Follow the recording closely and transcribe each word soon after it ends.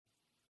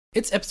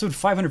It's episode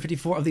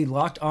 554 of the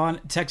Locked On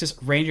Texas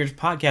Rangers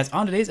podcast.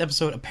 On today's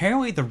episode,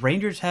 apparently the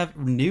Rangers have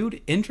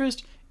renewed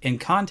interest in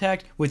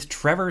contact with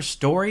Trevor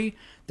Story.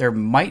 There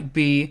might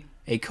be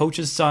a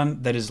coach's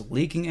son that is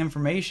leaking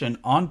information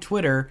on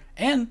Twitter,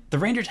 and the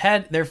Rangers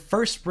had their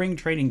first spring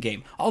training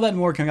game. All that and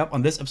more coming up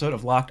on this episode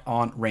of Locked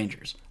On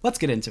Rangers. Let's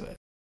get into it.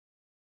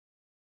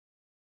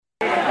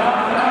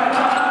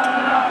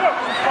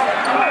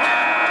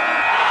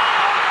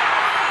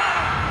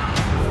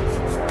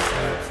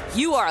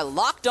 You are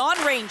Locked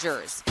On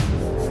Rangers,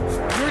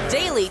 your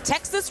daily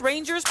Texas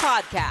Rangers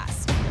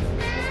podcast.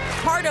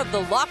 Part of the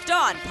Locked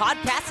On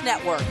Podcast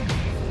Network,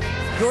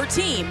 your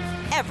team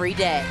every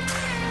day.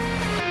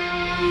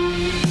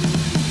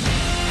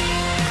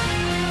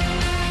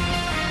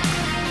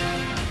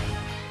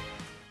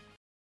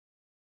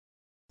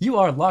 You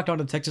are Locked On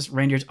to Texas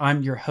Rangers.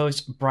 I'm your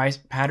host, Bryce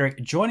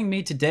Patrick. Joining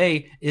me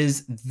today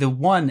is the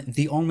one,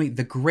 the only,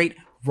 the great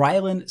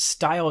Rylan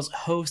Stiles,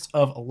 host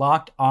of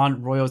Locked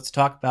On Royals, to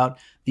talk about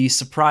the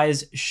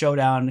surprise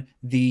showdown,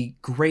 the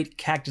great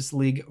Cactus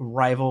League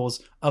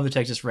rivals of the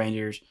Texas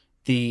Rangers,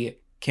 the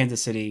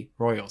Kansas City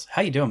Royals.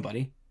 How you doing,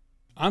 buddy?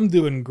 I'm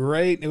doing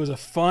great. It was a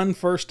fun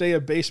first day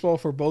of baseball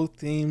for both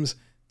teams.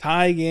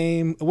 Tie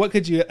game. What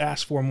could you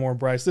ask for more,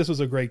 Bryce? This was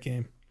a great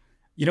game.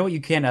 You know what? You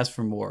can't ask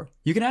for more.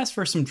 You can ask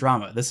for some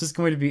drama. This is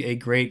going to be a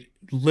great,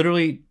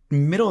 literally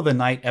middle of the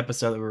night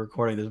episode that we're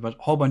recording. There's a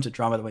whole bunch of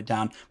drama that went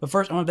down. But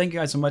first, I want to thank you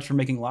guys so much for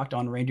making Locked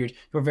On Rangers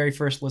your very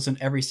first listen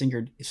every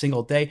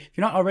single day. If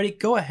you're not already,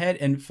 go ahead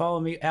and follow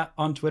me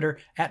on Twitter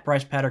at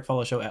Bryce Patrick.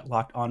 Follow the show at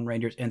Locked On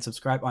Rangers and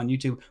subscribe on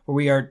YouTube, where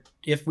we are,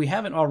 if we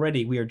haven't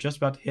already, we are just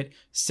about to hit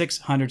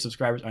 600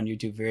 subscribers on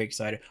YouTube. Very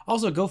excited.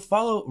 Also, go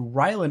follow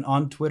Rylan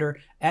on Twitter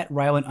at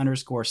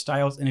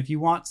Rylan_Stiles. And if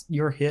you want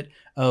your hit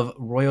of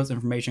Royals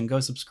information, go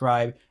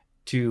subscribe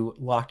to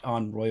Locked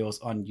On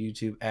Royals on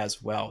YouTube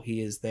as well.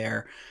 He is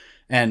there.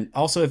 And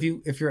also, if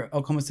you're an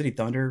Oklahoma City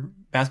Thunder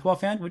basketball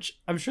fan, which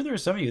I'm sure there are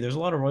some of you, there's a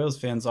lot of Royals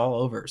fans all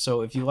over.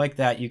 So if you like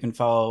that, you can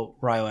follow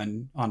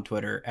Rylan on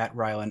Twitter at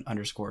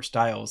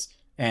Rylan_Stiles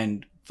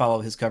and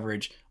follow his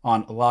coverage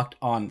on Locked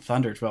On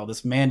Thunder as well.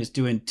 This man is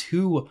doing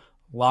 2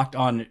 Locked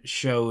On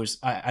shows.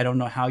 I don't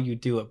know how you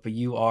do it, but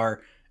you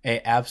are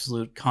an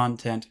absolute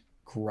content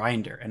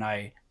grinder, and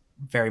I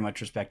very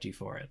much respect you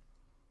for it.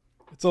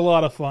 It's a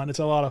lot of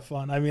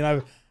fun. I mean,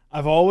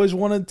 I've always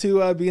wanted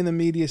to be in the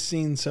media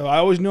scene, so I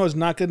always knew I was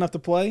not good enough to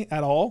play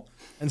at all,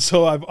 and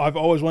so I've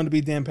always wanted to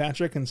be Dan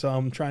Patrick, and so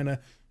I'm trying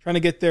to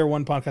get there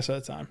one podcast at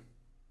a time.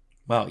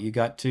 Well, you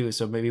got 2,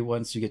 so maybe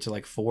once you get to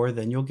like 4,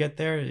 then you'll get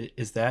there.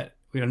 Is that?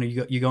 We don't know.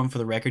 You going for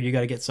the record. You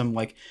got to get some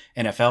like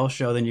NFL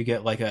show, then you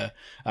get like a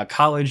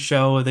college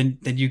show, then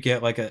you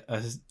get like an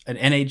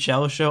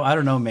NHL show. I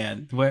don't know,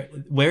 man. Where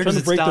does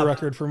it break stop? The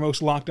record for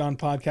most Locked On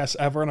podcasts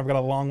ever, and I've got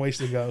a long ways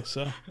to go.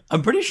 So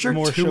I'm pretty sure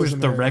 2 is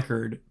the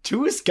record.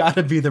 2 has got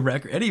to be the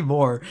record. Any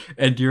more,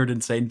 and you're an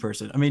insane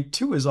person. I mean,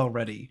 2 is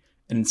already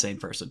an insane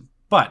person.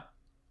 But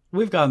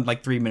we've gotten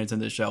like 3 minutes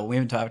into the show. We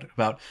haven't talked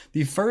about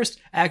the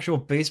first actual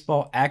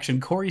baseball action.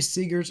 Corey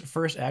Seager's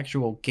first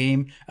actual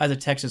game as a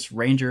Texas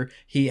Ranger.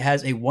 He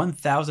has a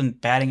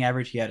 1,000 batting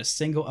average. He had a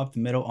single up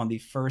the middle on the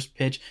first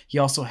pitch. He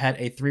also had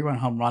a 3-run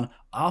home run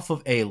off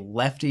of a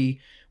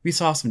lefty. We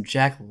saw some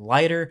Jack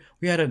Leiter.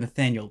 We had a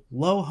Nathaniel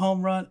Lowe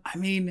home run. I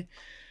mean,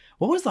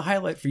 what was the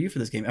highlight for you for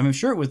this game? I'm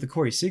sure it was the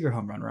Corey Seager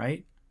home run,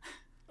 right?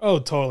 Oh,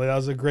 totally. That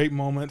was a great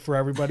moment for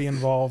everybody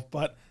involved.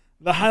 But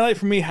the highlight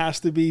for me has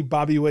to be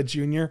Bobby Witt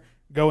Jr.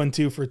 going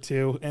 2 for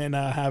 2 and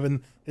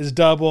having his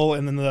double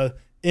and then the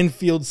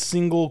infield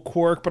single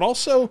quirk, but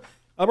also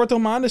Alberto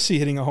Mondesi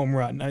hitting a home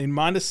run. I mean,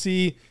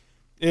 Mondesi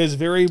is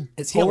very polarizing.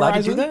 Is he allowed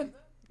to do that?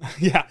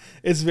 Yeah,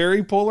 it's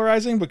very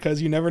polarizing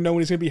because you never know when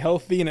he's going to be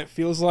healthy, and it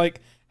feels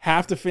like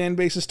half the fan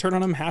base has turned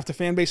on him, half the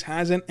fan base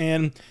hasn't,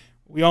 and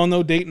we all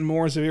know Dayton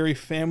Moore is a very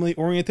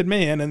family-oriented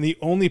man, and the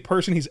only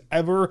person he's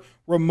ever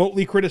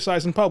remotely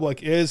criticized in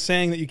public is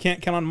saying that you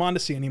can't count on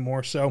Mondesi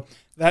anymore. So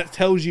that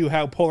tells you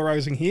how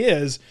polarizing he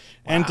is.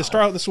 Wow. And to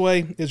start out this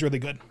way is really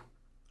good.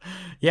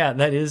 Yeah,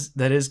 that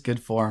is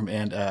good form,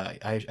 and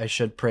I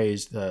should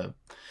praise the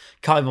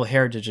Colleyville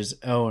Heritage's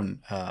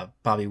own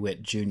Bobby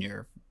Witt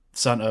Jr.,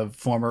 son of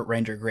former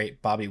Ranger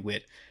great Bobby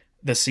Witt,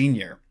 the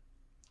senior.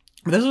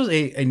 This was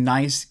a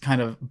nice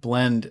kind of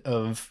blend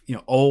of,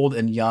 old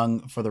and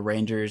young for the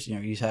Rangers.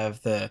 You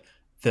have the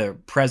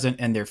present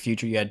and their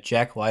future. You had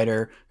Jack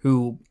Leiter,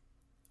 who,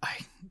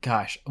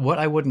 what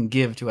I wouldn't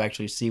give to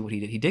actually see what he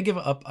did. He did give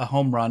up a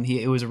home run.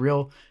 It was a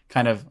real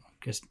kind of,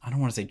 I don't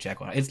want to say Jack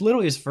Leiter. It's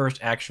literally his first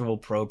actual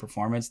pro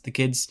performance. The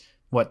kid's,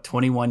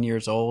 21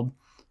 years old.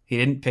 He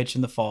didn't pitch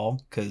in the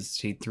fall because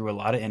he threw a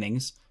lot of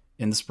innings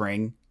in the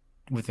spring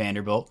with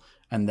Vanderbilt.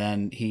 And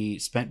then he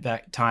spent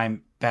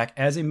time back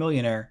as a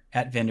millionaire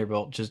at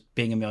Vanderbilt, just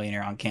being a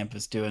millionaire on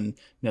campus, doing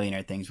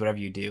millionaire things, whatever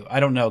you do. I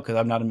don't know, because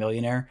I'm not a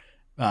millionaire.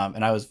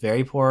 And I was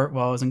very poor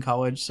while I was in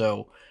college.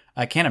 So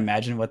I can't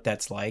imagine what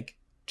that's like.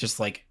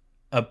 Just like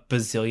a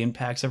bazillion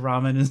packs of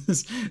ramen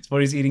is what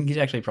he's eating. He's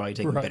actually probably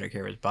taking better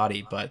care of his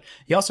body. But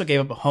he also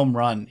gave up a home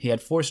run. He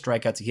had 4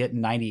 strikeouts. He hit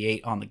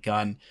 98 on the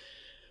gun.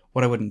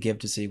 what I wouldn't give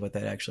to see what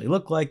that actually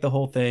looked like, the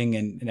whole thing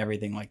and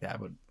everything like that.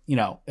 But,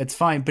 it's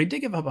fine. But he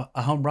did give up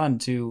a home run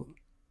to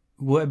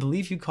what I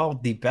believe you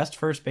called the best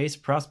first base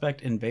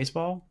prospect in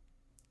baseball.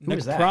 Who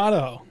is Nick that?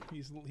 Pratto.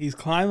 He's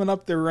climbing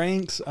up the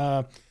ranks.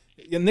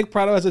 Nick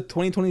Pratto has a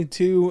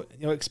 2022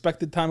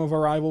 expected time of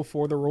arrival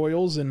for the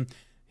Royals, and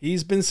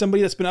he's been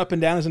somebody that's been up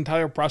and down his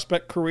entire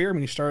prospect career. I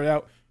mean, he started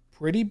out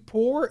pretty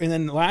poor, and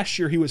then last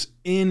year he was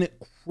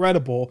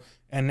incredible,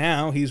 and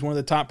now he's one of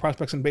the top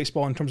prospects in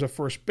baseball in terms of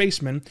first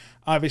baseman.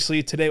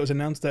 Obviously, today it was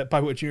announced that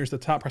Bobby Witt Jr. is the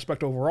top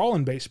prospect overall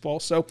in baseball,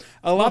 so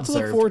a lot to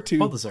look forward to.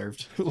 Well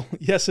deserved.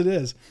 Yes, it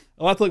is.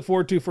 A lot to look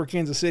forward to for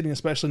Kansas City, and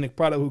especially Nick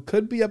Pratto, who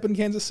could be up in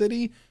Kansas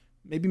City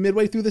maybe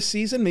midway through the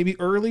season, maybe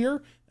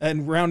earlier,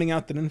 and rounding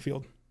out the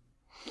infield.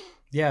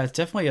 Yeah, it's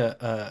definitely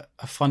a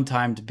fun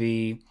time to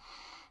be.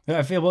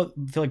 I feel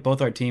like both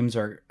our teams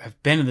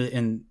have been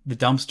in the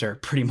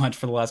dumpster pretty much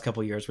for the last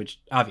couple of years, which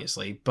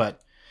obviously,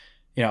 but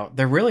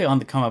they're really on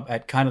the come up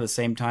at kind of the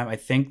same time. I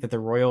think that the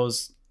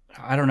Royals,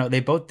 I don't know,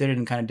 they both did it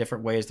in kind of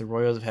different ways. The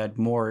Royals have had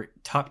more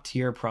top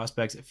tier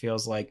prospects, it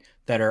feels like,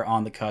 that are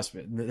on the cusp.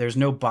 There's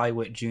no Bobby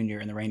Witt Jr.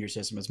 in the Ranger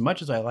system. As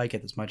much as I like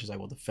it, as much as I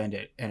will defend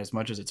it, and as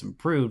much as it's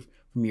improved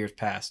from years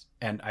past,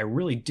 and I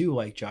really do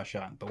like Josh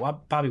Young,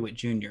 but Bobby Witt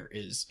Jr.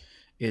 is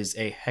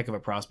a heck of a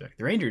prospect.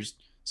 The Rangers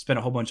spent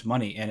a whole bunch of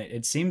money, and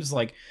it seems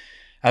like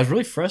I was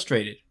really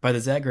frustrated by the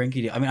Zach Greinke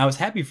deal. I mean, I was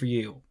happy for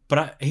you,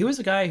 but he was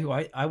a guy who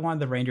I wanted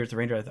the Rangers. The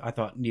Rangers I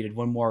thought needed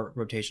one more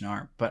rotation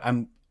arm, but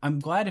I'm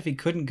glad if he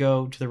couldn't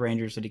go to the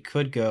Rangers that he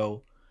could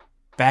go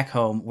back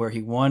home where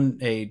he won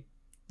a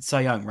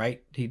Cy Young,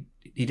 right? He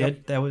did?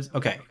 Yep. That was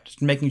okay.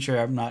 Just making sure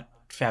I'm not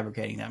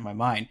fabricating that in my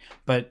mind.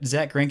 But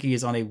Zach Greinke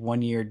is on a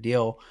 1-year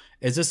deal.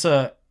 Is this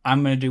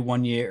I'm going to do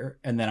 1 year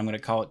and then I'm going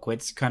to call it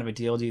quits kind of a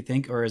deal, do you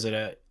think? Or is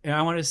it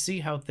I want to see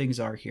how things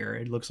are here.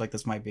 It looks like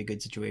this might be a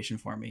good situation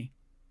for me.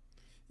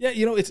 Yeah,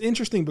 it's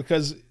interesting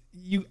because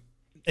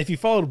if you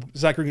followed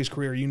Zach Greinke's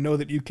career, you know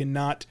that you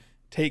cannot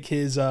take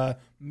his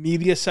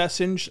media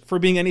sessions for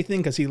being anything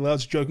because he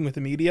loves joking with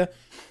the media.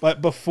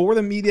 But before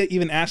the media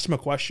even asked him a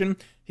question,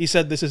 he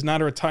said this is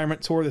not a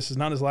retirement tour. This is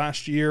not his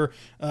last year.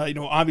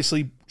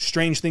 Obviously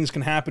strange things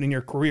can happen in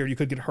your career. You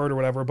could get hurt or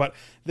whatever, but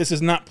this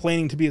is not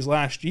planning to be his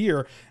last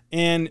year.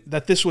 And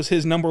that this was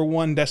his number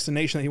one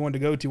destination that he wanted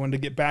to go to. He wanted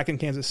to get back in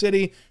Kansas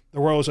City. The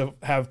Royals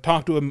have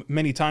talked to him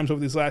many times over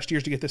these last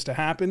years to get this to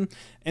happen.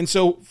 And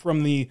so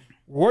from the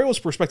Royals'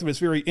 perspective, it's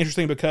very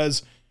interesting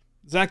because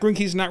Zach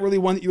Greinke's not really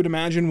one that you would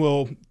imagine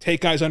will take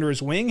guys under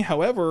his wing.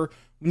 However,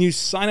 when you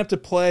sign up to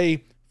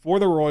play for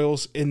the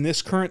Royals in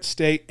this current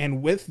state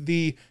and with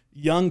the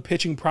young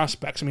pitching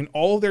prospects, I mean,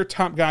 all of their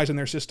top guys in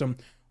their system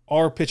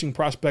are pitching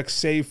prospects,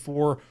 save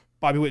for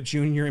Bobby Witt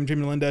Jr. and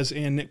Jimmy Melendez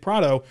and Nick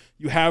Pratto.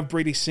 You have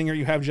Brady Singer,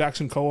 you have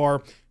Jackson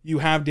Kowar, you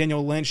have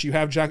Daniel Lynch, you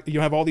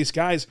have all these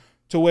guys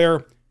to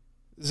where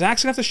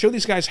Zach's going to have to show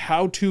these guys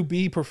how to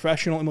be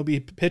professional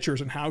MLB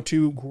pitchers and how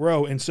to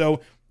grow. And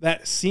so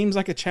that seems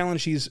like a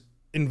challenge he's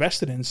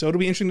invested in. So it'll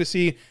be interesting to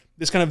see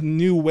this kind of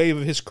new wave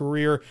of his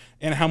career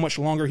and how much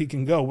longer he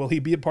can go. Will he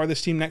be a part of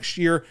this team next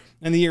year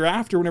and the year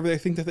after whenever they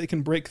think that they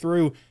can break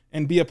through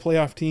and be a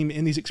playoff team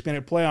in these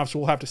expanded playoffs?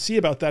 We'll have to see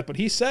about that. But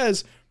he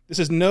says this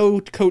is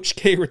no Coach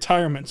K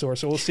retirement tour,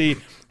 so we'll see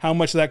how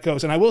much that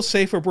goes. And I will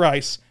say for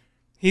Bryce,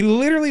 he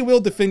literally will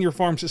defend your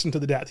farm system to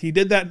the death. He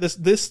did that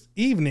this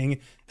evening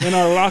in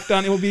our Locked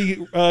On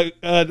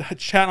MLB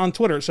chat on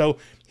Twitter. So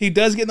he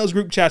does get in those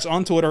group chats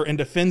on Twitter and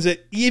defends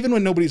it even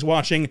when nobody's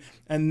watching,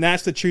 and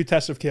that's the true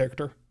test of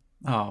character.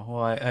 Oh,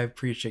 well, I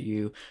appreciate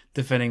you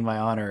defending my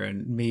honor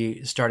and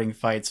me starting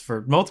fights for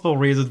multiple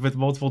reasons with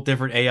multiple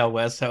different AL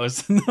West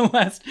hosts in the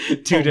last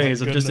 2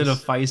 days. I'm just in a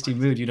feisty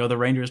mood. The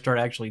Rangers start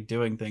actually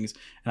doing things,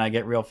 and I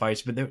get real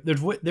feisty.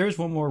 But there's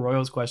one more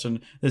Royals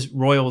question, this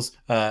Royals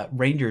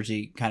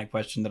Rangers-y kind of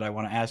question that I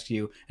want to ask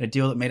you, and a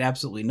deal that made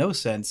absolutely no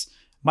sense.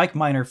 Mike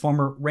Minor,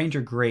 former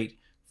Ranger great,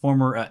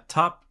 former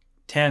top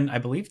 10, I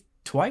believe,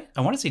 twice.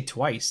 I want to say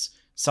twice,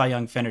 Cy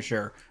Young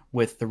finisher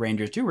with the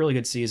Rangers, 2 really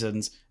good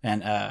seasons,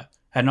 and had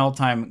an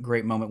all-time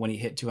great moment when he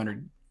hit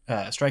 200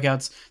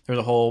 strikeouts. There was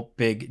a whole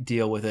big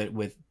deal with it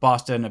with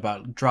Boston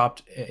about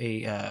dropped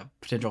a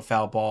potential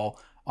foul ball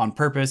on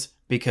purpose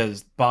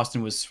because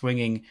Boston was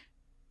swinging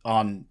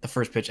on the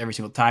first pitch every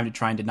single time to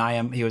try and deny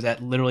him. He was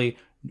at literally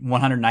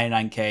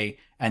 199K,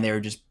 and they were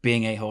just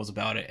being a-holes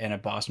about it, and a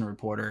Boston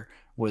reporter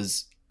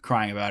was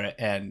crying about it,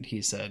 and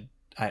he said,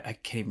 I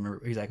can't even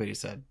remember exactly what he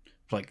said,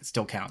 like it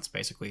still counts,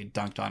 basically,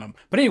 dunked on him.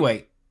 But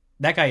anyway,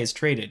 that guy is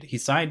traded. He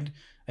signed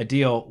a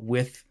deal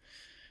with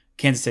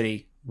Kansas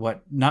City,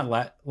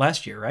 not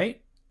last year,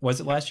 right? Was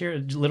it last year?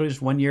 Literally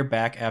just 1 year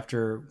back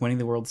after winning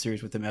the World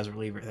Series with him as a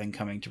reliever, then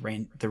coming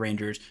to the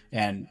Rangers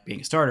and being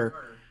a starter.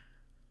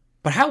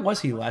 But how was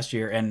he last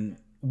year, and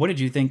what did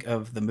you think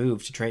of the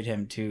move to trade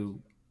him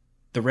to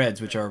the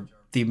Reds, which are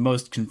the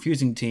most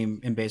confusing team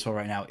in baseball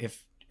right now,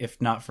 if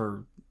not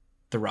for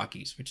the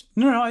Rockies? Which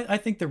I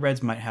think the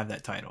Reds might have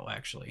that title,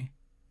 actually.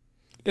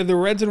 Yeah, the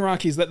Reds and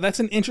Rockies, that's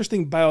an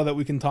interesting battle that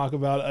we can talk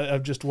about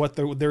of just what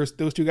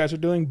those two guys are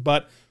doing.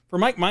 But for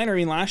Mike Minor,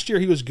 last year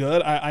he was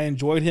good. I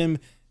enjoyed him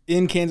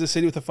in Kansas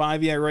City with a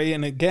 5 ERA,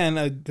 and again,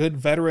 a good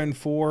veteran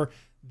for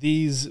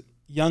these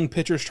young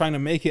pitchers trying to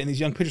make it, and these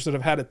young pitchers that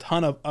have had a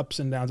ton of ups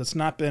and downs. It's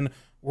not been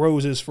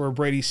roses for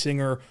Brady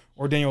Singer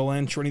or Daniel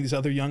Lynch or any of these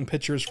other young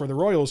pitchers for the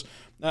Royals.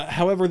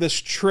 However, this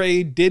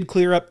trade did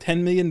clear up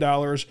 $10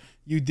 million.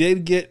 You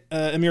did get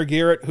Amir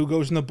Garrett, who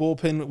goes in the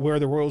bullpen where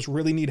the Royals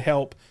really need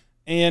help,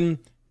 and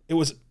it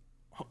was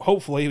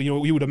hopefully,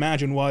 you would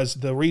imagine was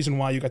the reason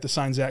why you got to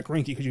sign Zach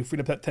Greinke, because you freed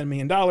up that $10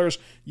 million,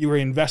 you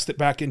reinvest it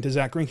back into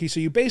Zach Greinke. So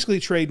you basically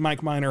trade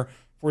Mike Minor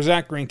for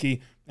Zach Greinke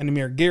and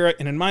Amir Garrett.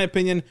 And in my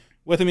opinion,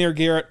 with Amir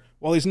Garrett,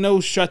 while he's no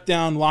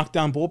shutdown,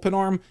 lockdown bullpen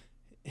arm,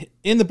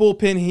 in the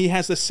bullpen, he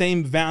has the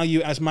same value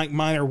as Mike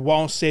Minor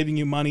while saving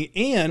you money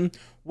and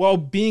while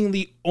being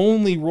the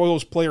only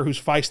Royals player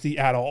who's feisty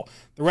at all.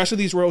 The rest of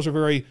these Royals are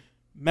very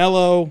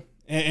mellow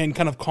and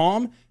kind of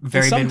calm.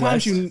 Very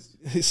sometimes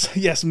Midwest.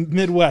 Yes,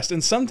 Midwest.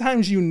 And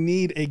sometimes you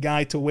need a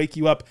guy to wake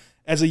you up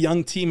as a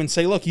young team and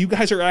say, look, you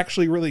guys are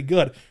actually really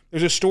good.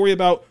 There's a story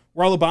about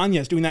Raul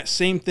Ibanez doing that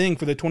same thing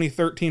for the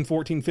 2013,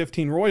 14,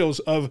 15 Royals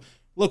of,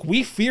 look,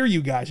 we fear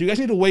you guys. You guys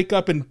need to wake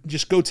up and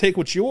just go take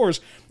what's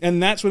yours.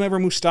 And that's whenever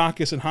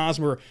Moustakas and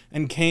Hosmer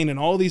and Kane and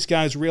all these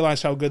guys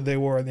realized how good they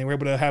were, and they were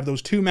able to have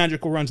those 2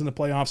 magical runs in the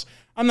playoffs.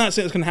 I'm not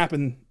saying it's going to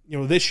happen,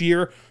 this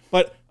year,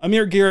 but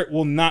Amir Garrett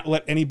will not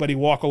let anybody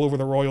walk all over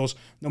the Royals,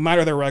 no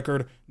matter their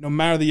record, no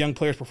matter the young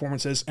players'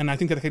 performances. And I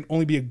think that can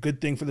only be a good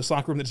thing for this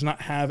locker room that does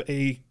not have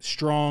a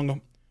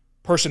strong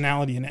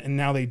personality in it, and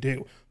now they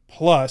do.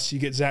 Plus, you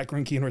get Zach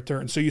Greinke in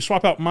return. So you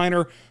swap out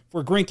Minor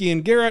for Greinke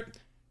and Garrett.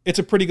 It's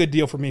a pretty good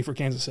deal for me for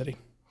Kansas City.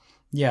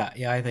 Yeah,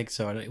 I think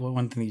so.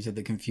 One thing you said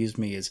that confused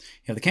me is,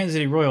 the Kansas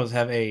City Royals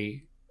have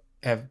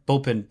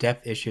bullpen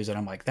depth issues, and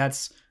I'm like,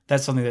 that's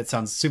something that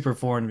sounds super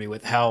foreign to me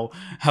with how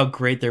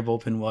great their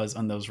bullpen was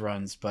on those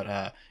runs.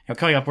 But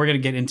coming up, we're going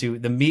to get into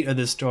the meat of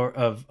this story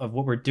of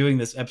what we're doing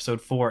this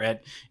episode for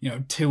at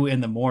 2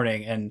 a.m,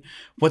 and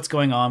what's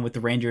going on with the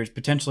Rangers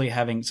potentially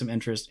having some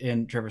interest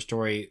in Trevor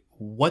Story,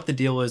 what the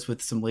deal is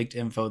with some leaked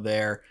info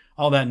there,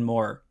 all that and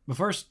more. But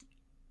first,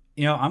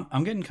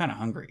 I'm getting kind of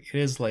hungry. It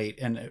is late,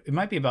 and it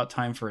might be about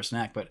time for a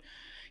snack. But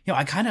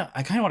I kind of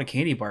want a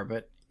candy bar.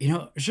 But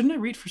shouldn't I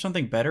reach for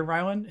something better,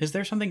 Rylan? Is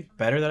there something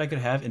better that I could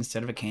have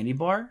instead of a candy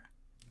bar?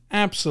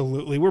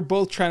 Absolutely. We're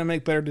both trying to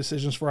make better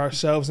decisions for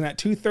ourselves. And at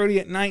 2:30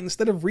 at night,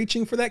 instead of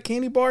reaching for that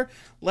candy bar,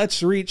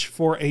 let's reach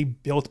for a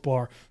Built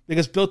Bar.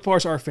 Because Built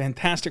Bars are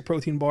fantastic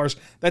protein bars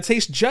that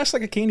taste just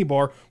like a candy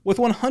bar with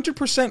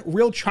 100%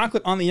 real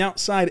chocolate on the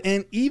outside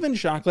and even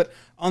chocolate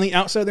on the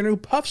outside of their new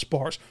Puffs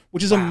bars,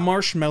 which is a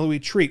marshmallowy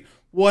treat.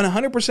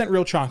 100%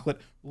 real chocolate,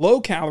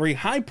 low calorie,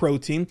 high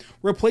protein,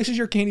 replaces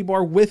your candy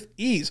bar with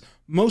ease.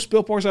 Most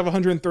Built Bars have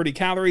 130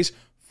 calories,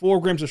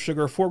 4 grams of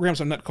sugar, 4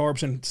 grams of net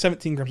carbs, and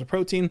 17 grams of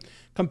protein.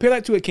 Compare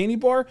that to a candy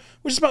bar,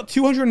 which is about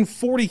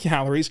 240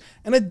 calories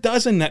and a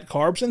dozen net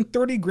carbs and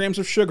 30 grams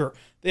of sugar.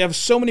 They have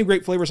so many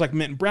great flavors like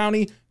mint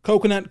brownie,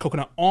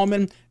 coconut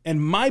almond,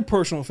 and my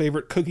personal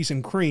favorite, cookies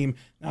and cream.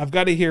 Now, I've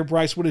got to hear,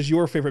 Bryce, what is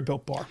your favorite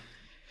Built Bar?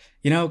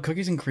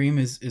 Cookies and cream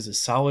is a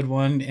solid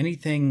one.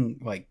 Anything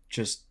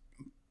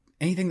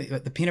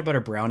the peanut butter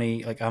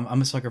brownie,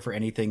 I'm a sucker for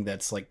anything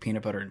that's like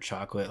peanut butter and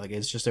chocolate.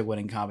 It's just a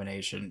winning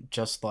combination,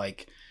 just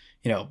like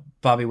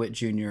Bobby Witt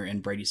Jr.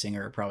 and Brady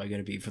Singer are probably going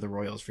to be for the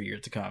Royals for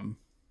years to come.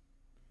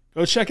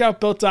 Go check out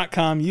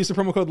Built.com. Use the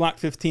promo code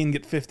LOCK15.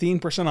 Get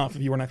 15% off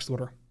of your next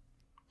order.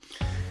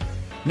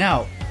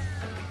 Now,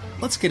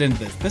 let's get into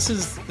this.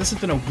 This has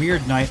been a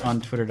weird night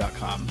on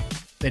Twitter.com.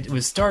 It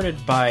was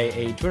started by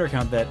a Twitter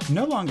account that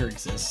no longer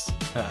exists.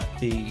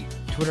 The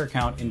Twitter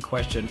account in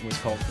question was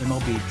called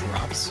MLB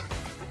Drops.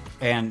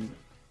 And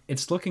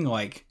it's looking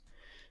like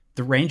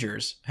the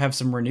Rangers have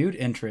some renewed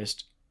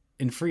interest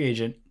in free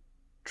agent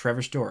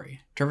Trevor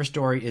Story. Trevor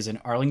Story is an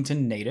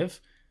Arlington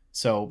native,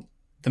 so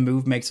the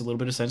move makes a little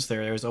bit of sense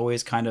there. There was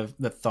always kind of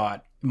the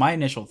thought, my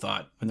initial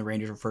thought when the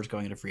Rangers were first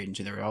going into free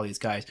agency, there were all these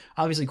guys.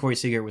 Obviously, Corey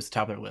Seager was the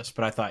top of their list,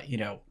 but I thought,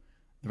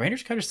 the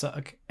Rangers kind of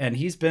suck, and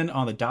he's been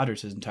on the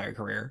Dodgers his entire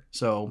career,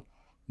 so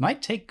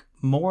might take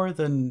more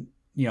than,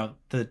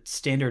 the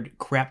standard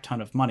crap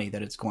ton of money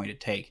that it's going to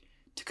take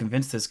to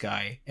convince this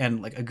guy,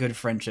 and a good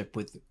friendship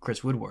with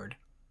Chris Woodward,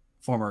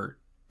 former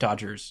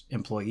Dodgers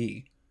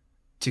employee,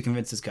 to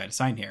convince this guy to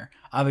sign here.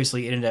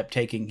 Obviously, it ended up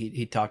taking,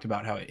 he talked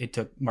about how it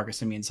took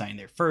Marcus Semien signing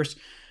there first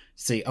to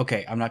see,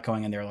 okay, I'm not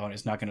going in there alone.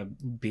 It's not going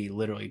to be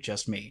literally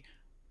just me.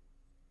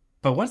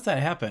 But once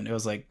that happened, it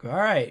was like, all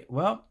right,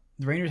 well,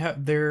 the Rangers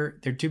have their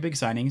 2 big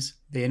signings.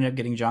 They ended up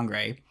getting Jon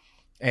Gray.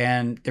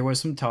 And there was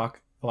some talk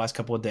the last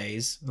couple of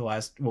days,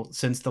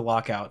 since the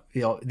lockout,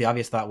 the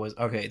obvious thought was,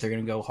 okay, they're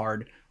going to go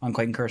hard on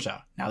Clayton Kershaw.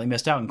 Now they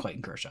missed out on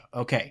Clayton Kershaw.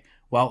 Okay,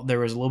 well, there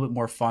was a little bit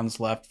more funds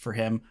left for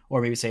him,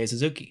 or maybe Seiya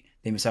Suzuki.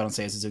 They missed out on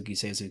Seiya Suzuki.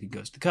 Seiya Suzuki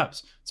goes to the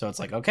Cubs. So it's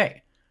like,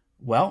 okay,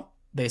 well,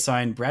 they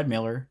signed Brad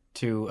Miller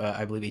to,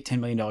 I believe, a $10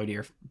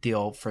 million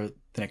deal for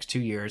the next 2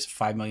 years,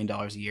 $5 million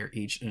a year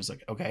each. And it's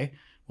like, okay,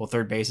 well,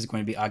 third base is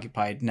going to be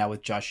occupied now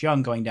with Josh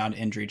Young going down to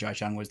injury. Josh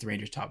Young was the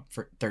Rangers' top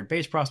third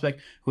base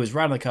prospect, who was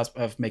right on the cusp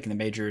of making the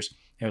majors.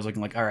 It was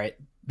looking like, all right,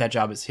 that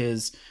job is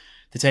his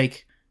to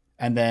take.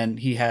 And then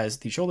he has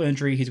the shoulder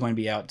injury. He's going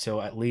to be out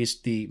till at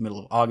least the middle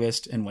of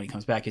August. And when he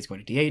comes back, he's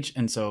going to DH.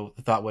 And so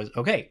the thought was,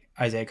 okay,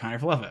 Isaiah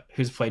Kiner-Falefa,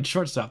 who's played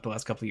shortstop the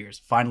last couple of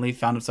years, finally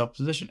found himself in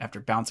position after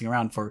bouncing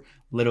around for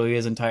literally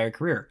his entire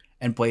career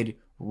and played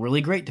really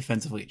great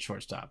defensively at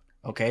shortstop.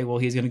 Okay, well,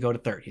 he's going to go to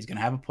third. He's going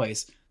to have a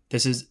place.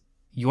 This is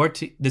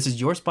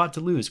your spot to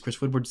lose, Chris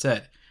Woodward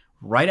said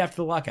right after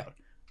the lockout.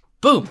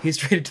 Boom, he's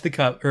traded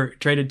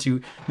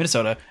to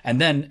Minnesota, and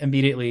then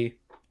immediately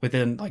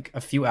within like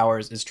a few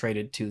hours is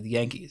traded to the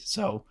Yankees.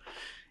 So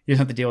he doesn't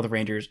have to deal with the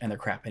Rangers and their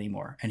crap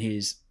anymore. And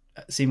he's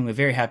seemingly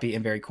very happy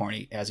and very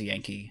corny as a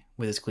Yankee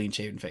with his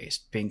clean-shaven face,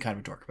 being kind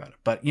of a dork about it.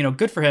 But,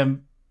 good for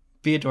him.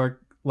 Be a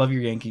dork. Love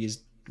your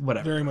Yankees.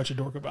 Whatever. Very much a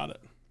dork about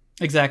it.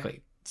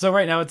 Exactly. So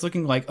right now it's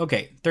looking like,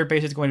 okay, third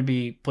base is going to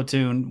be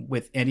platoon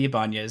with Andy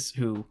Ibanez,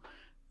 who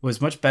was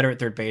much better at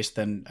third base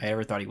than I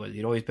ever thought he was.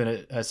 He'd always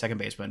been a second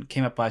baseman.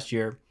 Came up last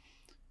year,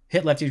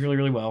 hit lefties really,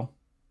 really well.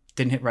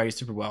 Didn't hit righties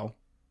super well.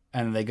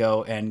 And then they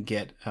go and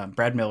get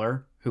Brad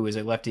Miller, who is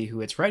a lefty who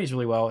hits righties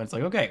really well. And it's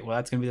like, okay, well,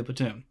 that's going to be the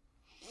platoon.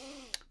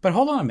 But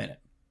hold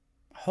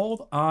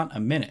on a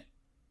minute.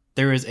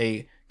 There is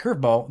a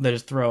curveball that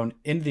is thrown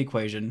into the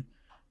equation.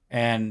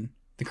 And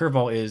the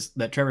curveball is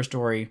that Trevor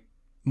Story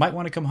might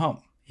want to come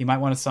home. He might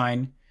want to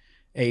sign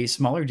a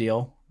smaller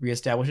deal,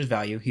 reestablish his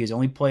value. He has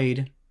only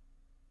played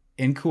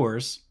in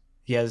Coors.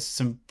 He has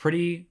some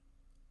pretty,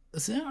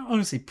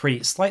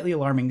 slightly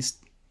alarming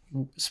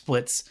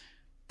splits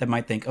that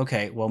might think,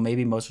 okay, well,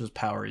 maybe most of his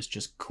power is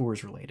just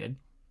Coors related.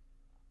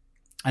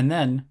 And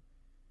then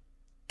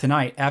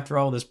tonight, after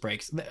all this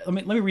breaks,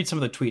 let me read some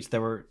of the tweets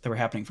that were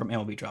happening from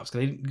MLB Drops,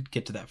 because they didn't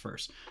get to that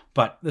first.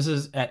 But this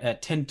is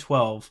at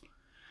 10:12.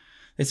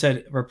 They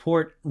said,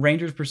 report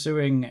Rangers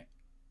pursuing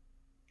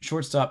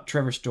shortstop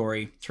Trevor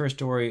Story. Trevor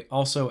Story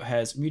also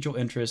has mutual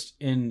interest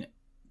in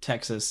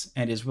Texas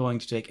and is willing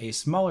to take a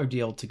smaller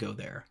deal to go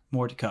there.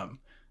 More to come.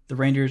 The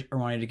Rangers are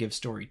wanting to give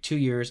Story 2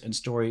 years, and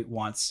Story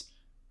wants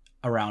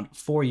around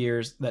 4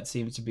 years. That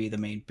seems to be the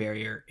main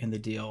barrier in the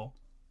deal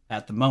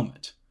at the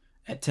moment.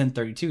 At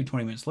 10:32,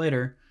 20 minutes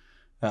later,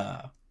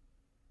 to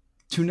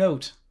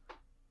note,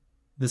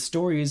 the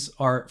Stories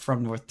are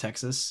from North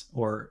Texas,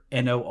 or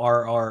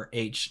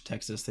NORRH,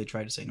 Texas. They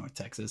tried to say North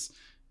Texas.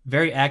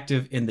 Very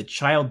active in the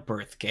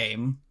childbirth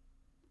game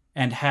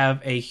and have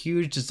a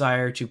huge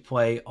desire to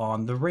play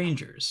on the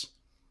Rangers.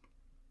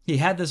 He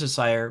had this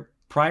desire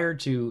prior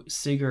to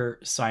Seager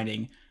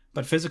signing,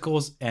 but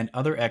physicals and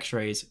other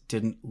x-rays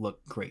didn't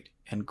look great,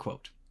 end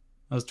quote.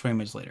 That was 20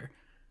 minutes later.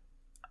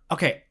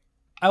 Okay,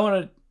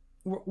 we're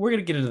going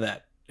to get into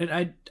that.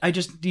 And I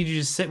just need you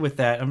to sit with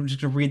that. I'm just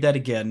going to read that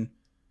again.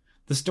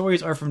 The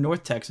Stories are from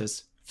North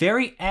Texas,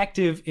 very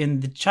active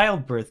in the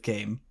childbirth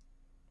game,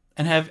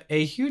 and have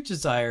a huge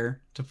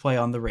desire to play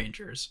on the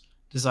Rangers.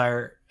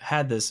 Desire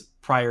had this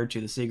prior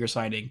to the Seager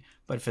signing,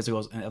 but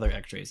physicals and other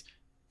x-rays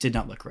did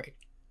not look great.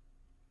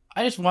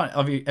 I just want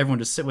everyone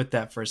to sit with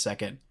that for a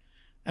second.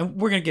 And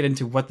we're going to get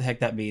into what the heck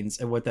that means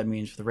and what that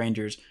means for the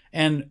Rangers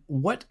and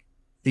what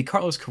the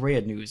Carlos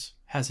Correa news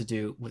has to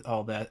do with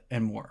all that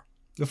and more.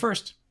 But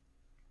first,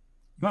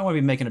 you might want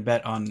to be making a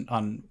bet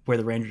on where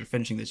the Rangers are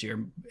finishing this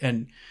year.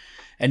 And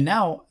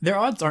now their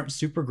odds aren't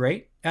super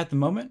great at the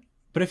moment.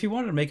 But if you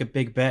wanted to make a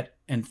big bet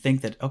and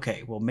think that,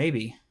 okay, well,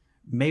 maybe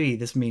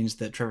this means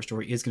that Trevor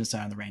Story is going to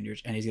sign on the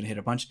Rangers and he's going to hit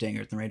a bunch of dingers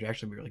and the Rangers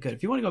actually be really good.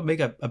 If you want to go make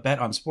a bet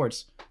on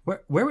sports,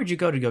 where would you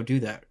go to go do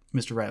that,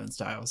 Mr. Ryland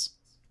Styles?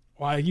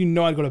 Why, I'd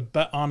go to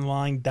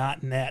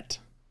betonline.net.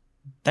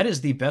 That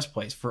is the best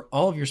place for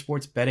all of your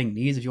sports betting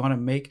needs. If you want to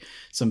make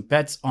some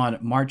bets on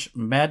March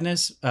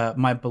Madness,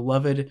 my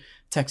beloved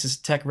Texas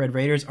Tech Red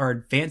Raiders are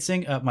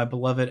advancing. My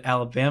beloved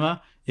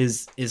Alabama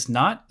is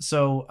not.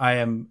 So I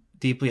am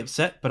deeply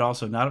upset, but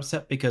also not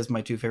upset because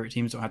my two favorite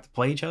teams don't have to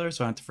play each other.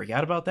 So I don't have to freak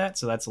out about that.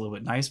 So that's a little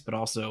bit nice, but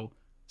also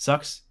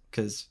sucks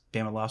because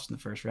Bama lost in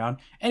the first round.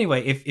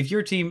 Anyway, if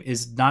your team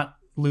is not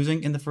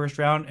losing in the first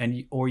round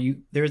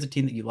there is a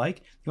team that you like,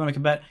 you want to make a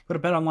bet, go to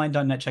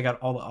betonline.net, check out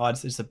all the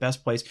odds. It's the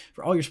best place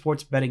for all your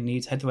sports betting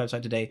needs. Head to the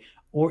website today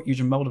or use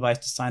your mobile device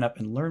to sign up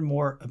and learn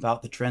more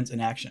about the trends in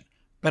action.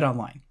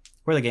 BetOnline,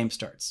 where the game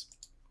starts.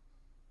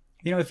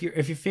 If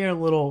you're feeling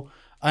a little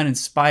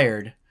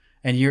uninspired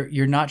and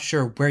you're not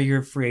sure where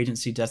your free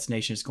agency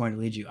destination is going to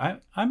lead you,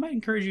 I might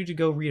encourage you to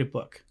go read a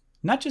book.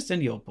 Not just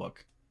any old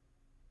book.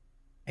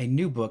 A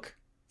new book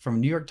from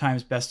New York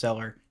Times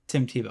bestseller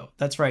Tim Tebow.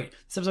 That's right.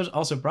 This episode is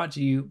also brought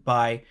to you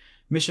by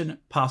Mission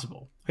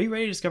Possible. Are you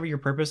ready to discover your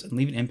purpose and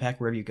leave an impact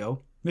wherever you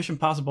go? Mission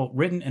Possible,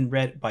 written and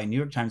read by New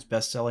York Times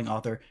bestselling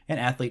author and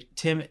athlete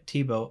Tim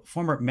Tebow,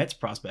 former Mets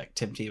prospect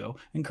Tim Tebow,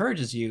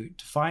 encourages you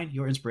to find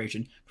your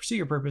inspiration, pursue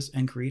your purpose,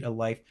 and create a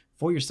life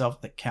for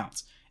yourself that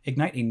counts.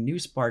 Ignite a new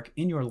spark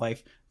in your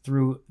life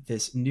through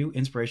this new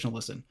inspirational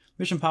listen.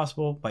 Mission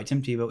Possible by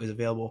Tim Tebow is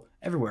available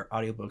everywhere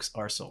audiobooks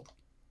are sold.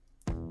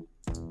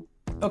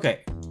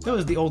 Okay, that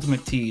was the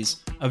ultimate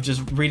tease of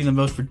just reading the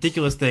most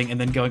ridiculous thing and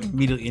then going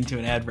immediately into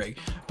an ad break.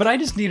 But I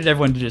just needed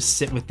everyone to just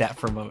sit with that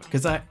for a moment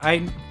because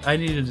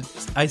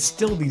I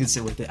still need to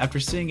sit with it after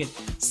seeing it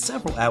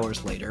several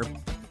hours later.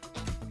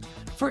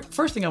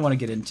 first thing I want to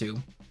get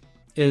into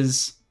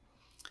is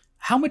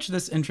how much of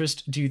this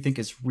interest do you think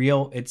is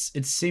real? It's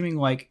seeming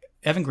like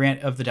Evan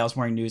Grant of the Dallas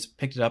Morning News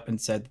picked it up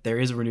and said there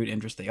is a renewed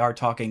interest. They are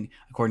talking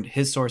according to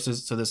his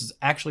sources. So this is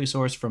actually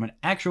sourced from an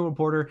actual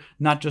reporter,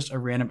 not just a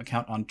random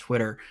account on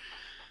Twitter.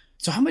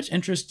 So how much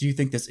interest do you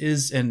think this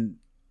is, and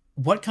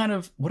what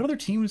other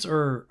teams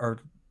do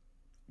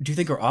you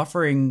think are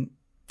offering,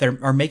 that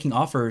are making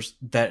offers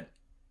that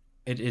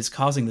it is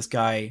causing this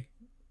guy,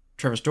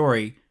 Trevor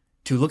Story,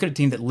 to look at a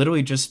team that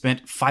literally just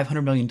spent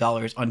 $500 million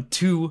on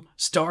 2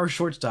 star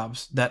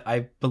shortstops that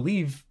I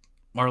believe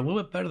are a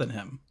little bit better than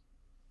him?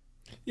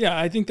 Yeah,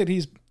 I think that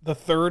he's the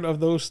third of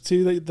those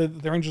 2 that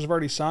the Rangers have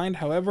already signed.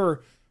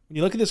 However, when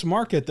you look at this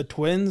market, the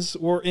Twins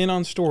were in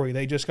on Story.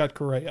 They just got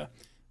Correa.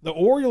 The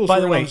Orioles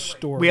By the were way, in on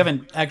Story. we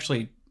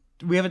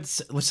haven't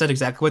said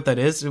exactly what that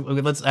is.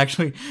 Let's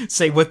actually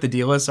say what the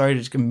deal is. Sorry to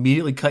just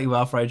immediately cut you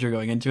off right as you're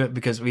going into it,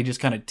 because we just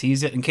kind of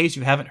tease it in case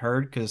you haven't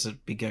heard, because it'll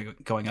be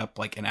going up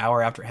like an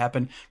hour after it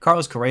happened.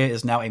 Carlos Correa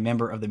is now a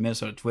member of the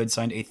Minnesota Twins,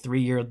 signed a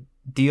 3-year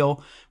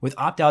deal with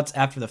opt-outs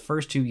after the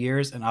first 2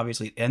 years, and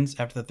obviously it ends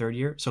after the 3rd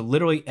year. So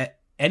literally at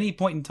any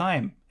point in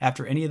time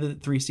after any of the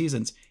 3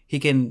 seasons, he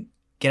can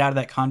get out of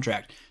that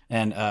contract.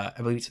 And I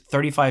believe it's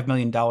 $35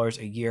 million a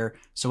year.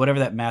 So whatever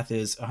that math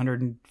is,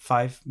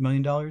 $105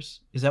 million.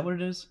 Is that what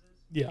it is?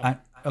 Yeah.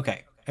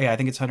 Okay. Yeah, I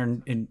think it's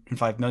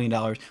 $105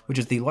 million, which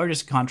is the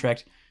largest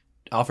contract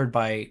offered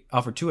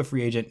to a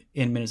free agent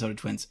in Minnesota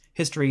Twins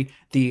history.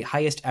 The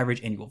highest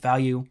average annual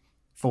value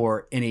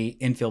for any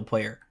infield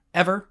player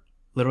ever.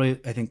 Literally,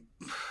 I think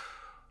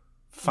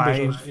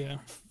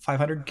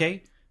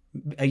 500K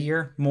a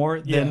year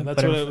more than. Yeah,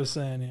 that's what it was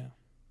saying.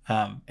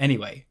 Yeah.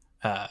 Anyway.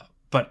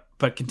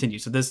 But continue.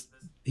 So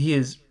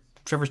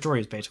Trevor Story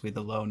is basically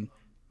the lone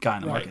guy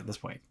in the market at this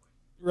point.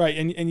 Right,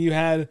 and you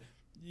had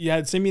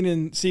Semien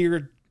and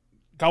Seager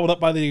gobbled up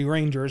by the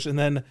Rangers, and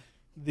then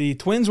the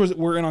Twins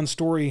were in on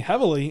Story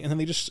heavily, and then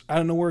they just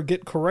out of nowhere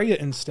get Correa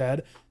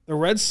instead. The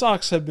Red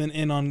Sox have been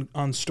in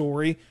on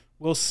Story.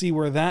 We'll see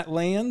where that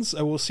lands.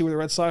 We'll see where the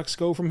Red Sox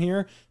go from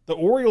here. The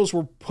Orioles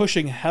were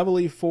pushing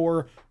heavily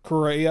for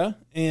Correa,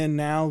 and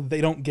now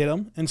they don't get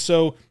him. And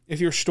so if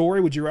you're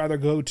Story, would you rather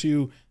go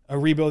to a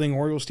rebuilding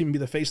Orioles team and be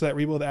the face of that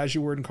rebuild as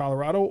you were in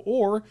Colorado,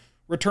 or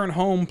return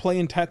home, play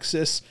in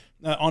Texas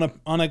on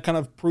a kind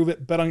of prove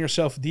it, bet on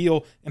yourself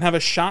deal, and have a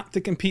shot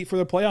to compete for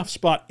the playoff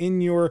spot in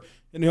your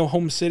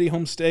home city,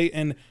 home state,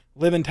 and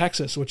live in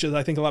Texas, which is,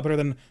 I think, a lot better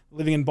than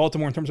living in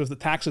Baltimore in terms of the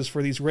taxes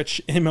for these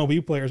rich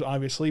MLB players,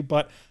 obviously.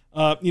 But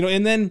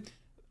and then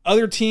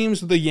other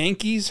teams, the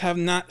Yankees have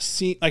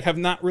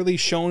not really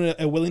shown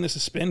a willingness to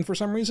spend for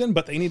some reason,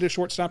 but they need a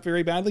shortstop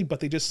very badly.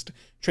 But they just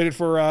traded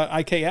for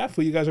IKF,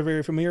 who you guys are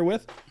very familiar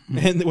with,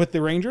 and with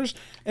the Rangers.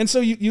 And so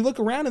you look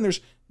around, and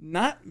there's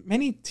not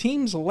many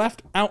teams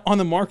left out on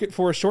the market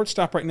for a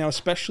shortstop right now,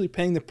 especially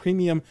paying the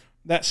premium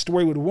that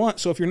Story would want.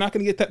 So if you're not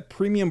going to get that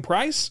premium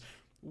price,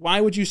 why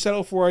would you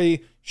settle for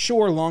a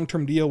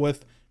long-term deal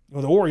with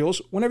the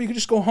Orioles whenever you could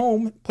just go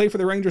home, play for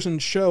the Rangers,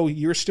 and show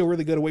you're still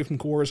really good away from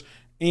Coors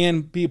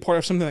and be a part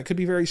of something that could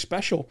be very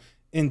special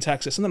in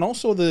Texas? And then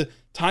also the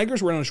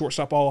Tigers were on a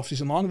shortstop all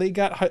offseason long. They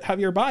got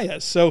Javier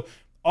Baez. So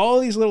all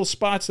these little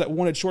spots that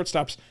wanted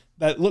shortstops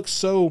that look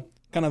so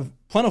kind of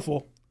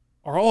plentiful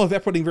are all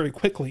evaporating very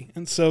quickly.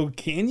 And so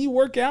can you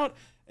work out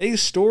a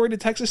Story to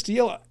Texas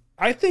deal?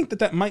 I think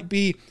that might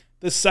be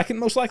the second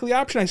most likely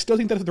option. I still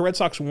think that if the Red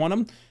Sox want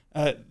him,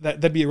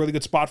 that'd be a really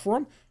good spot for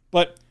him.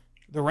 But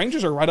the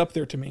Rangers are right up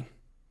there to me.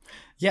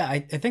 Yeah, I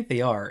think they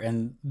are.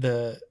 And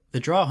the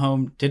draw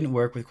home didn't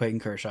work with Clayton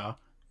Kershaw,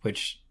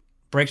 which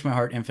breaks my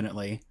heart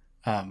infinitely.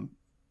 But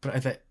I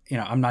think,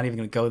 I'm not even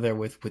going to go there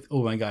with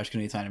oh my gosh, can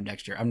we sign him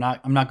next year? I'm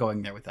not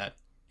going there with that.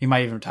 He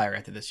might even retire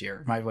after this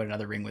year. Might win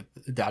another ring with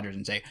the Dodgers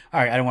and say, all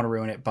right, I don't want to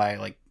ruin it by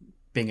like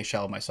being a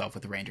shell of myself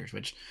with the Rangers,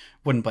 which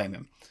wouldn't blame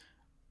him.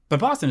 But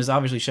Boston has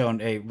obviously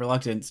shown a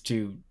reluctance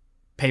to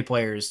pay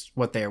players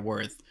what they are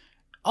worth.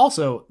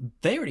 Also,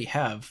 they already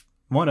have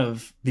one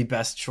of the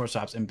best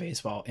shortstops in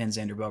baseball in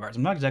Xander Bogaerts.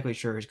 I'm not exactly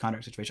sure his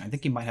contract situation. I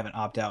think he might have an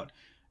opt-out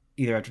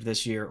either after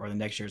this year or the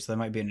next year, so that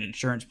might be an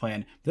insurance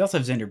plan. They also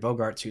have Xander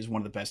Bogaerts, who's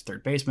one of the best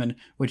third basemen,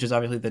 which is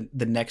obviously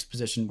the next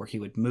position where he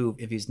would move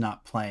if he's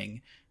not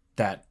playing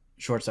that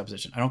shortstop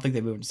position. I don't think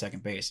they moved to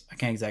second base. I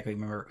can't exactly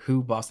remember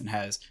who Boston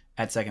has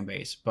at second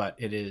base, but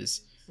it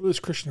is... It was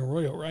Christian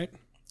Arroyo, right?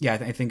 Yeah,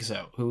 I think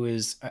so. Who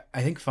is,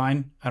 I think,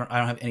 fine. I don't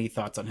have any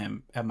thoughts on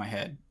him at my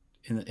head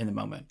in the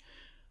moment.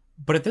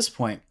 But at this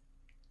point,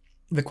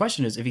 the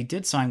question is, if he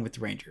did sign with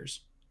the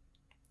Rangers,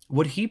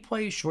 would he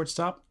play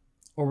shortstop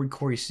or would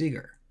Corey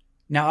Seager?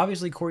 Now,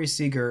 obviously, Corey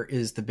Seager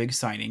is the big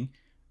signing,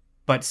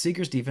 but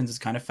Seager's defense has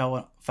kind of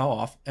fell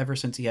off ever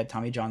since he had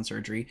Tommy John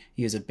surgery.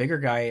 He is a bigger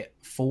guy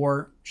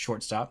for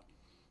shortstop.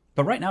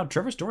 But right now,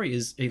 Trevor Story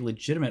is a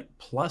legitimate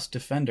plus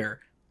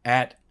defender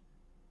at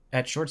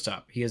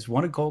shortstop. He has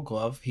won a Gold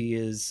Glove. He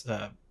is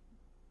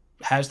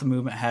has the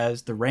movement,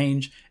 has the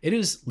range. It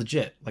is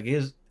legit. Like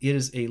it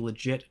is a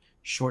legit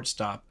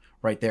shortstop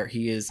right there.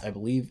 He is, I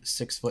believe,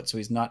 6 foot, so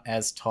he's not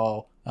as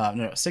tall.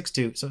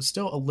 6'2", so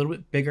still a little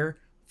bit bigger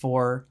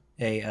for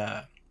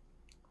a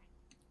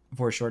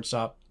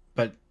shortstop,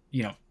 but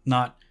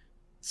not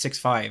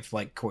 6'5"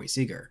 like Corey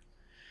Seager.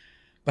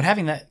 But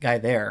having that guy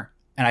there,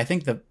 and I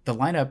think the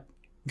lineup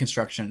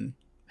construction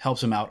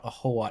helps him out a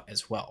whole lot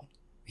as well.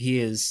 He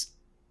is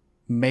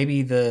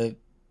maybe the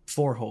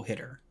 4-hole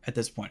hitter at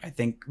this point. I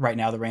think right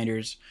now the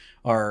Rangers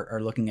are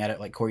looking at it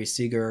like Corey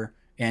Seager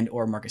and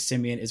or Marcus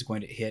Semien is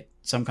going to hit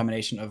some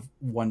combination of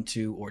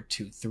 1-2 or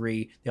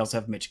 2-3. They also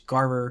have Mitch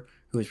Garver,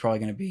 who is probably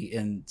going to be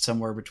in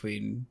somewhere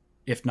between,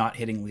 if not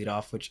hitting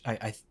leadoff, which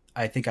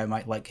I think I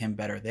might like him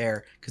better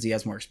there because he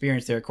has more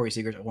experience there. Corey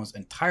Seager almost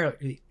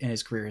entirely in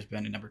his career has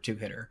been a number 2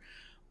 hitter.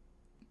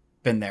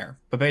 Been there.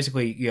 But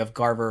basically you have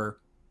Garver,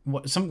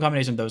 some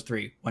combination of those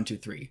 3, 1, 2,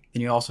 3.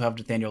 Then you also have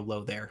Nathaniel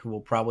Lowe there, who will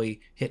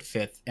probably hit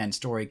 5th, and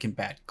Story can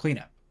bat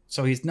cleanup.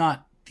 So he's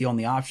not the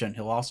only option.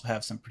 He'll also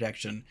have some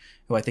protection,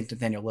 who I think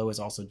Nathaniel Lowe is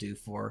also due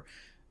for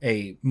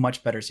a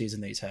much better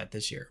season than he's had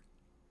this year.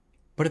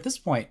 But at this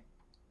point,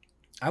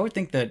 I would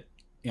think that,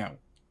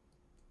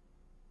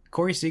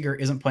 Corey Seager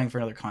isn't playing for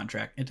another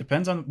contract. It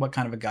depends on what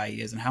kind of a guy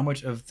he is and how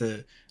much of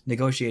the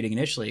negotiating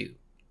initially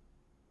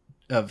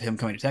of him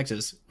coming to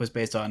Texas was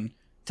based on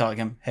telling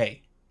him,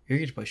 hey, you're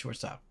going to play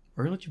shortstop.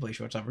 We're going to let you play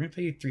shortstop. We're going to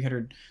pay you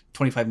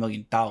 $325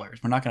 million.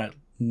 We're not going to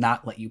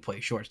not let you play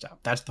shortstop.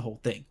 That's the whole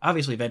thing.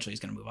 Obviously, eventually he's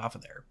going to move off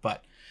of there.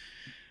 But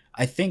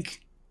I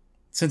think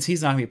since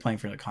he's not going to be playing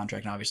for another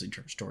contract, and obviously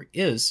Trevor Story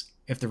is,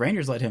 if the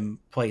Rangers let him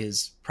play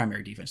his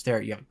primary defense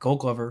there, you have a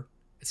Gold Glover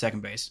at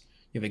second base.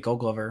 You have a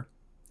Gold Glover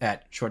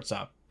at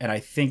shortstop. And I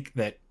think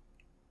that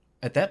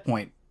at that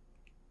point,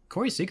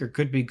 Corey Seager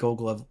could be Gold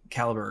Glove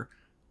caliber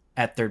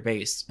at third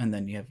base. And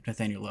then you have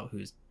Nathaniel Lowe,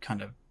 who's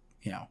kind of,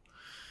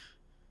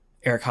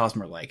 Eric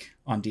Hosmer-like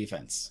on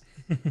defense.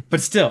 But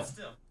still,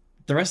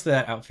 the rest of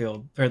that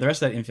outfield, or the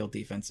rest of that infield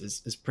defense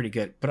is pretty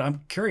good. But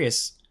I'm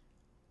curious,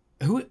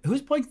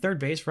 who's playing third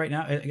base right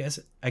now? I guess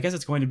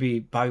it's going to be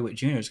Bobby Witt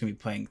Jr. is going to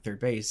be playing third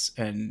base.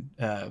 And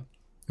who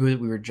we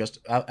were just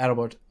out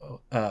about,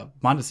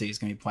 Mondesi is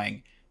going to be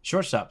playing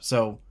shortstop.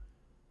 So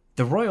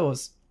the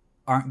Royals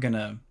aren't going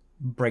to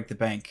break the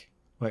bank.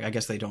 Like, I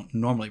guess they don't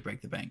normally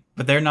break the bank,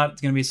 but they're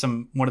not going to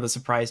be one of the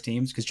surprise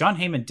teams, because John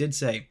Heyman did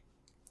say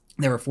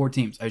there were 4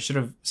 teams. I should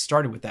have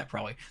started with that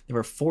probably. There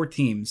were 4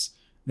 teams.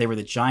 They were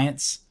the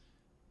Giants,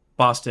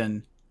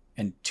 Boston,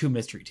 and 2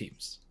 mystery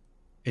teams.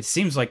 It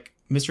seems like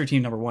mystery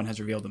team number 1 has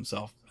revealed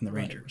himself in the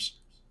Rangers.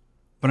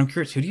 But I'm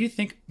curious, who do you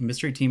think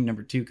mystery team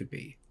number 2 could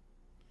be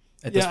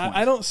at this point?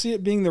 I don't see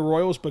it being the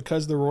Royals,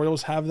 because the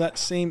Royals have that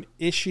same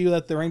issue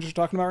that the Rangers are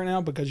talking about right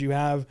now, because you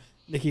have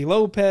Nicky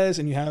Lopez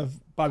and you have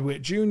Bobby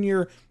Witt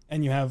Jr.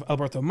 and you have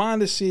Alberto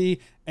Mondesi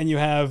and you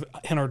have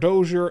Henry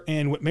Dozier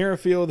and Whit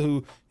Merrifield,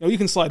 who you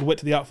can slide Whit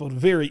to the outfield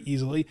very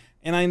easily.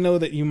 And I know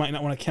that you might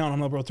not want to count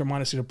on Alberto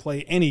Mondesi to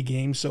play any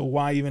game, so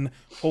why even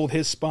hold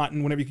his spot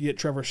and whenever you can get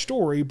Trevor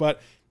Story?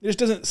 But it just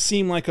doesn't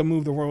seem like a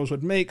move the Royals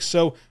would make,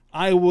 so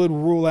I would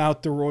rule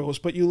out the Royals.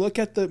 But you look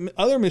at the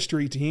other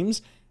mystery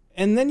teams,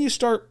 and then you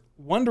start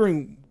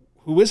wondering,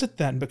 who is it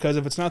then? Because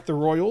if it's not the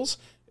Royals,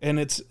 and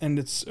it's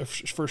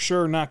for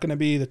sure not going to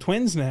be the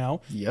Twins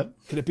now. Yep.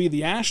 Could it be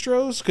the